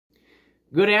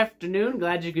Good afternoon.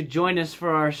 Glad you could join us for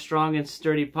our Strong and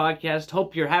Sturdy podcast.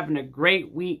 Hope you're having a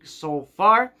great week so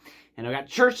far. And I got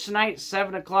church tonight,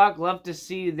 7 o'clock. Love to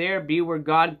see you there. Be where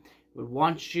God would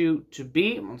want you to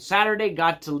be. On Saturday,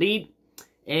 got to lead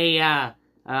a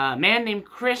man named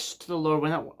Chris to the Lord.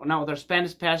 Went out with our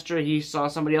Spanish pastor. He saw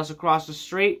somebody else across the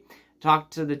street.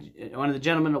 Talked to one of the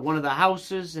gentlemen at one of the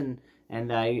houses, and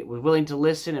he was willing to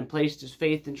listen and placed his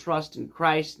faith and trust in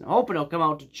Christ. I'm hoping he'll come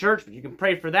out to church, but you can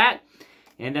pray for that.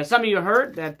 And some of you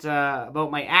heard that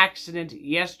about my accident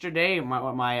yesterday.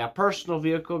 My personal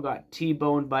vehicle got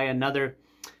T-boned by another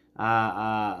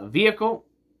vehicle.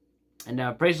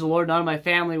 And praise the Lord, none of my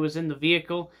family was in the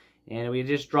vehicle. And we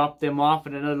just dropped them off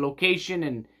at another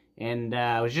location. And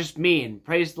it was just me. And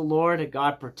praise the Lord that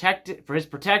God protected, for His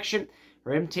protection,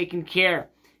 for Him taking care.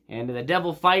 And the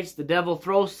devil fights, the devil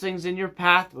throws things in your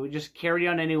path. But we just carry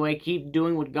on anyway. Keep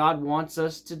doing what God wants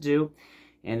us to do.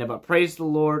 And but praise the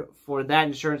Lord for that.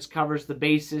 Insurance covers the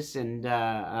basis, and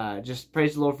just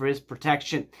praise the Lord for His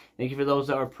protection. Thank you for those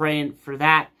that are praying for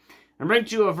that. I'm bringing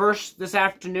you a verse this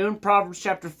afternoon, Proverbs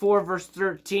chapter 4, verse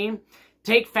 13.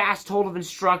 Take fast hold of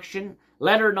instruction,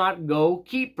 let her not go,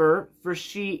 keep her, for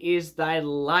she is thy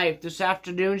life. This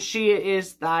afternoon, she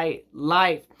is thy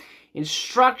life.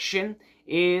 Instruction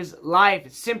is life.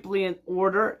 It's simply an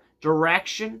order,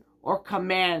 direction, or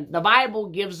command. The Bible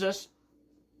gives us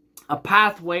a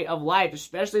pathway of life,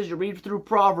 especially as you read through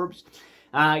Proverbs.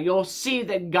 You'll see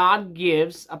that God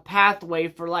gives a pathway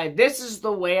for life. This is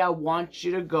the way I want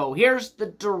you to go. Here's the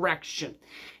direction.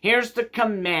 Here's the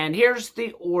command. Here's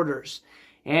the orders.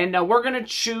 And we're going to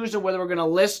choose whether we're going to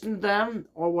listen to them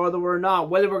or whether we're not.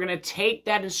 Whether we're going to take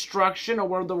that instruction or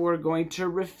whether we're going to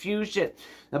refuse it.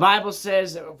 The Bible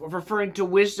says, referring to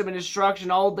wisdom and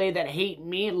instruction, all they that hate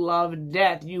me love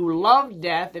death. You love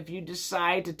death if you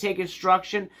decide to take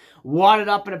instruction, wad it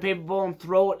up in a paper bowl, and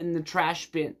throw it in the trash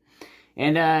bin.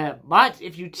 And but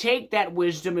if you take that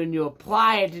wisdom and you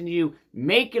apply it and you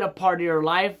make it a part of your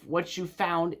life, what you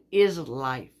found is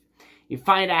life. You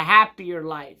find a happier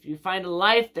life. You find a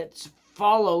life that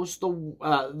follows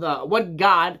what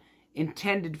God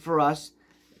intended for us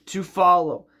to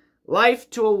follow. Life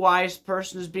to a wise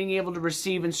person is being able to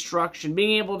receive instruction,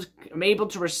 being able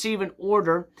to receive an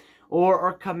order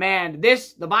or command.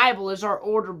 The Bible is our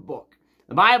order book.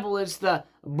 The Bible is the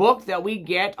book that we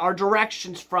get our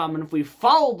directions from, and if we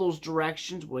follow those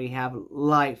directions, we have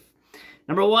life.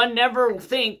 Number one, never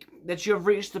think that you have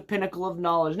reached the pinnacle of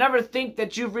knowledge. Never think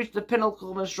that you've reached the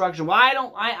pinnacle of instruction.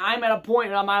 Well, I'm at a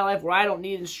point in my life where I don't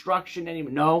need instruction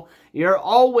anymore. No, you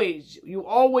always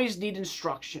need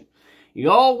instruction. You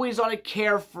always ought to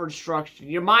care for instruction.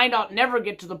 Your mind ought never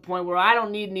get to the point where I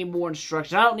don't need any more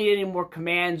instruction. I don't need any more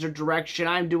commands or direction.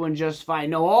 I'm doing just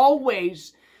fine. No,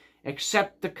 always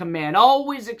accept the command.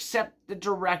 Always accept the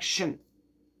direction.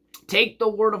 Take the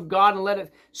word of God and let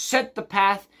it set the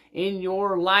path in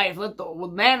your life. Let the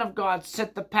man of God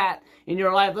set the path in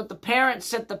your life. Let the parents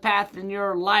set the path in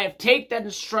your life. Take that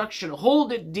instruction.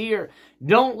 Hold it dear.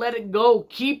 Don't let it go.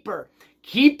 Keep her.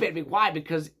 Keep it. Why?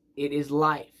 Because it is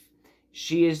life.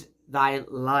 She is thy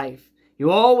life.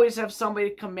 You always have somebody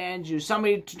to command you,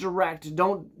 somebody to direct.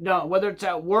 Whether it's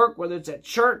at work, whether it's at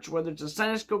church, whether it's a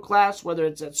Sunday school class, whether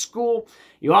it's at school,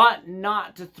 you ought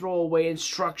not to throw away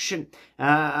instruction. You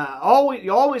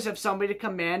always have somebody to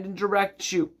command and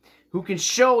direct you, who can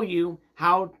show you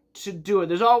how to do it.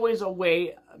 There's always a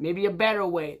way, maybe a better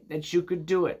way, that you could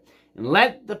do it. And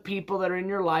let the people that are in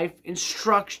your life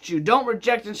instruct you. Don't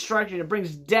reject instruction. It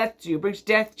brings death to you. It brings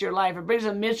death to your life. It brings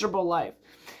a miserable life.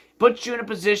 Puts you in a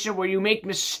position where you make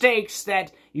mistakes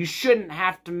that you shouldn't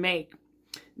have to make.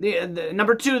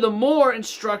 Number two, the more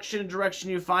instruction and direction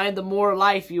you find, the more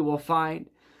life you will find.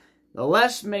 The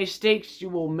less mistakes you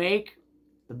will make,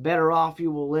 the better off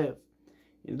you will live.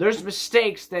 There's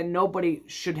mistakes that nobody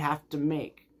should have to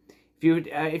make.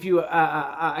 If you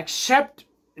accept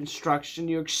instruction,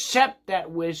 you accept that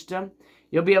wisdom,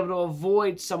 you'll be able to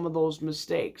avoid some of those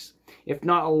mistakes, if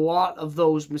not a lot of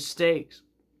those mistakes.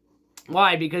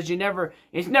 Why? Because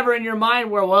it's never in your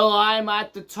mind where, well, I'm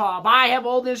at the top. I have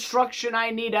all the instruction I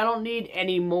need. I don't need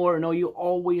any more. No, you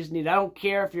always need. I don't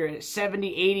care if you're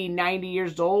 70, 80, 90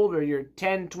 years old or you're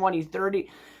 10, 20, 30.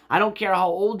 I don't care how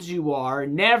old you are.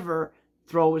 Never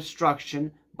throw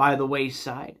instruction by the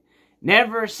wayside.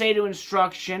 Never say to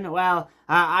instruction, well,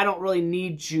 I don't really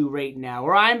need you right now,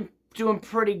 or I'm doing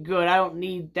pretty good. I don't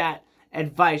need that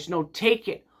advice. No, take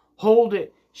it. Hold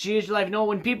it. She is your life. No,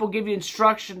 when people give you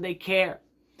instruction, they care.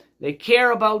 They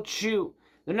care about you.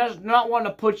 They're not wanting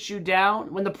to put you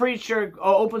down. When the preacher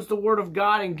opens the Word of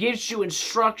God and gives you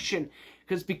instruction,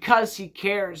 because he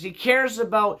cares. He cares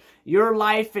about your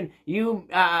life and you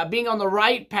being on the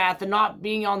right path and not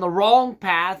being on the wrong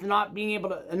path, and not being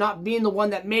the one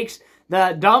that makes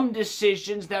the dumb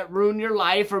decisions that ruin your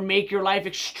life or make your life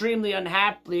extremely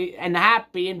unhappy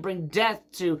and bring death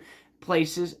to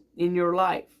places in your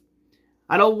life.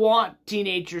 I don't want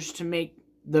teenagers to make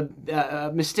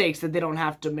the mistakes that they don't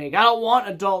have to make. I don't want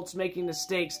adults making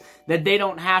mistakes that they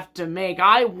don't have to make.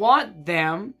 I want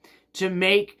them to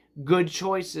make good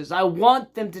choices. I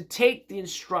want them to take the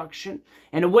instruction,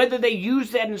 and whether they use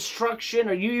that instruction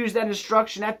or you use that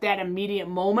instruction at that immediate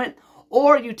moment,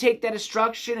 or you take that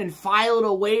instruction and file it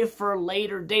away for a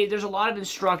later date. There's a lot of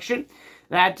instruction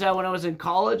that when I was in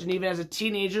college and even as a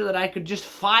teenager that I could just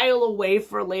file away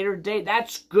for a later date.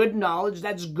 That's good knowledge.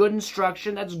 That's good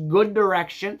instruction. That's good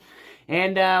direction.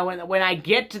 And when I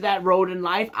get to that road in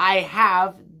life, I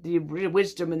have the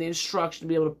wisdom and the instruction to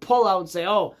be able to pull out and say,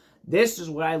 oh, this is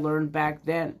what I learned back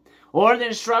then. Or the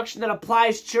instruction that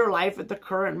applies to your life at the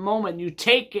current moment. You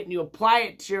take it and you apply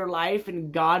it to your life,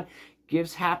 and God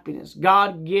gives happiness.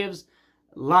 God gives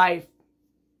life.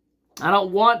 I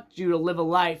don't want you to live a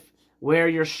life where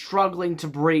you're struggling to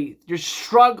breathe. You're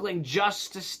struggling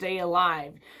just to stay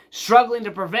alive. Struggling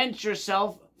to prevent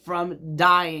yourself from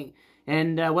dying.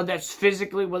 And whether that's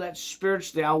physically, whether that's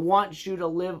spiritually, I want you to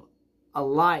live a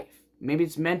life. Maybe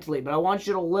it's mentally, but I want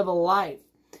you to live a life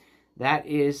that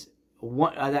is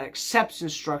that accepts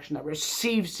instruction, that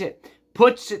receives it,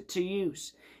 puts it to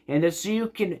use. And that so you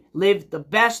can live the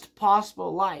best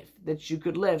possible life that you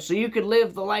could live. So you could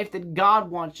live the life that God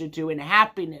wants you to in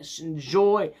happiness and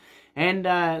joy. And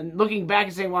looking back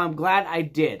and saying, well, I'm glad I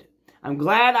did. I'm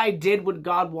glad I did what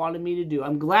God wanted me to do.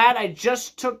 I'm glad I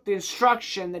just took the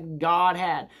instruction that God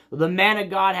had, or the man of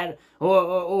God had,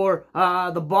 or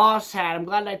the boss had. I'm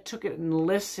glad I took it and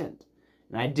listened.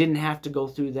 And I didn't have to go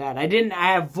through that.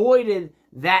 I avoided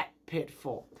that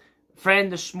pitfall. Friend,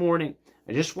 this morning,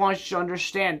 I just want you to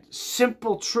understand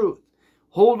simple truth.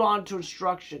 Hold on to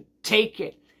instruction. Take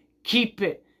it. Keep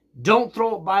it. Don't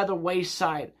throw it by the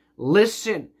wayside.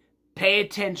 Listen. Pay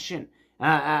attention.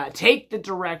 Take the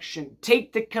direction.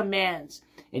 Take the commands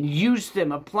and use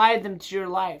them. Apply them to your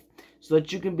life so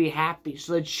that you can be happy.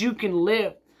 So that you can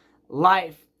live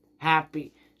life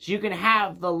happy. So you can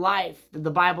have the life that the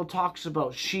Bible talks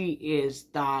about. She is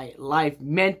thy life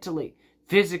mentally,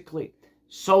 physically,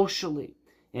 socially,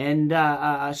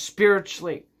 and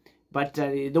spiritually. But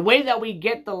the way that we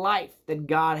get the life that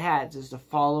God has is to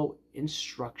follow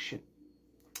instruction.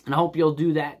 And I hope you'll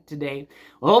do that today.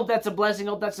 I hope that's a blessing.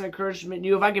 I hope that's an encouragement to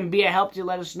you. If I can be a help to you,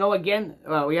 let us know. Again,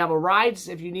 we have a ride.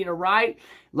 If you need a ride,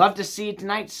 love to see you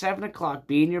tonight, 7 o'clock.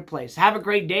 Be in your place. Have a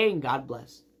great day, and God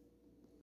bless.